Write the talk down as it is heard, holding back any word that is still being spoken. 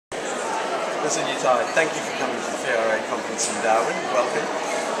Monsignor Tighe, thank you for coming to the PRIA conference in Darwin. Welcome.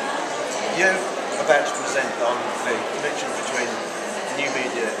 You're about to present on the connection between new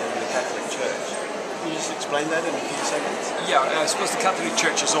media and the Catholic Church. Can you just explain that in a few seconds? Yeah, I suppose the Catholic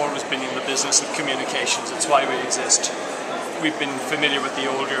Church has always been in the business of communications. It's why we exist. We've been familiar with the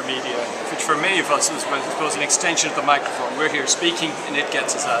older media, which for many of us is, I suppose, an extension of the microphone. We're here speaking and it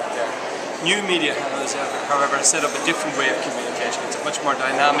gets us out there. New media has, however, set up a different way of communicating. It's a much more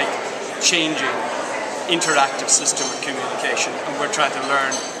dynamic, changing, interactive system of communication, and we're trying to learn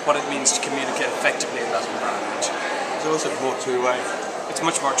what it means to communicate effectively in that environment. It's also more two-way. It's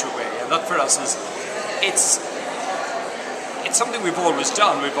much more two-way, and that for us is, it's something we've always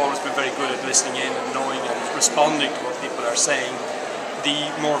done. We've always been very good at listening in and knowing and responding to what people are saying. The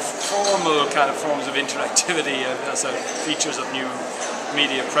more formal kind of forms of interactivity as features of new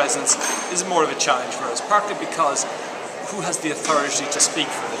media presence is more of a challenge for us, partly because who has the authority to speak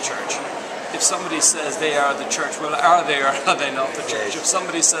for the church? If somebody says they are the church, well, are they or are they not the church? If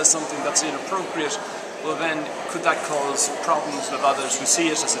somebody says something that's inappropriate, well then, could that cause problems with others who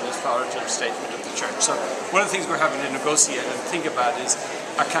see it as an authoritative statement of the church? So one of the things we're having to negotiate and think about is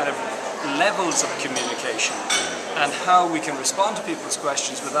our kind of levels of communication and how we can respond to people's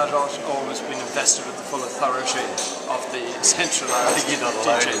questions without always being invested with the full authority of the centralized I think you're not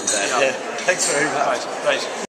alone in that. Yeah. Thanks very much. Right.